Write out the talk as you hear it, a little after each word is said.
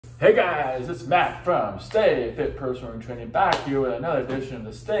Hey guys, it's Matt from Stay Fit Personal Training, back here with another edition of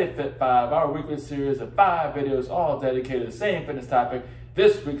the Stay Fit 5, our weekly series of 5 videos all dedicated to the same fitness topic.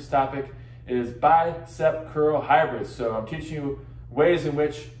 This week's topic is Bicep Curl Hybrids. So I'm teaching you ways in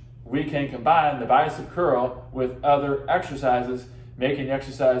which we can combine the bicep curl with other exercises, making the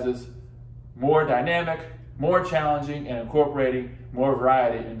exercises more dynamic, more challenging, and incorporating more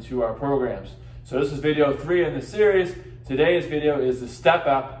variety into our programs. So this is video 3 in the series. Today's video is the step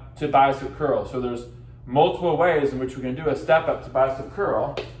up to bicep curl. So there's multiple ways in which we can do a step up to bicep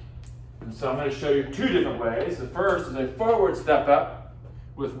curl. And so I'm going to show you 2 different ways. The first is a forward step up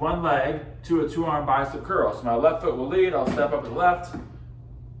with one leg to a 2-arm bicep curl. So my left foot will lead, I'll step up with left,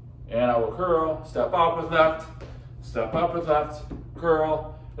 and I will curl, step up with left,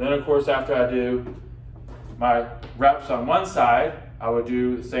 curl. And then of course after I do my reps on one side, I would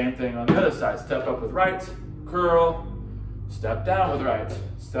do the same thing on the other side. Step up with right, curl, step down with right,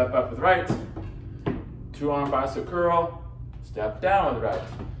 step up with right, 2-arm bicep curl, step down with right.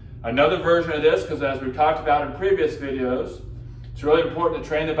 Another version of this, because as we've talked about in previous videos, it's really important to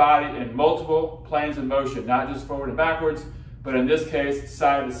train the body in multiple planes of motion, not just forward and backwards, but in this case,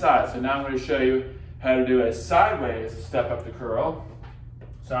 side to side. So now I'm going to show you how to do a sideways step up the curl.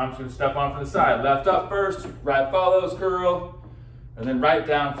 So I'm just going to step on from the side. Left up first, right follows, curl, and then right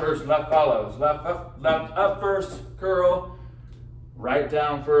down first, left follows. Left up first, curl, right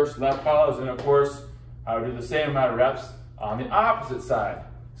down first, left follows, and of course, I would do the same amount of reps on the opposite side.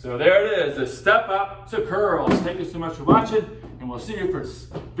 So there it is, the step up to curls. Thank you so much for watching, and we'll see you for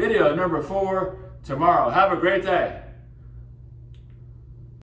video number 4 tomorrow. Have a great day.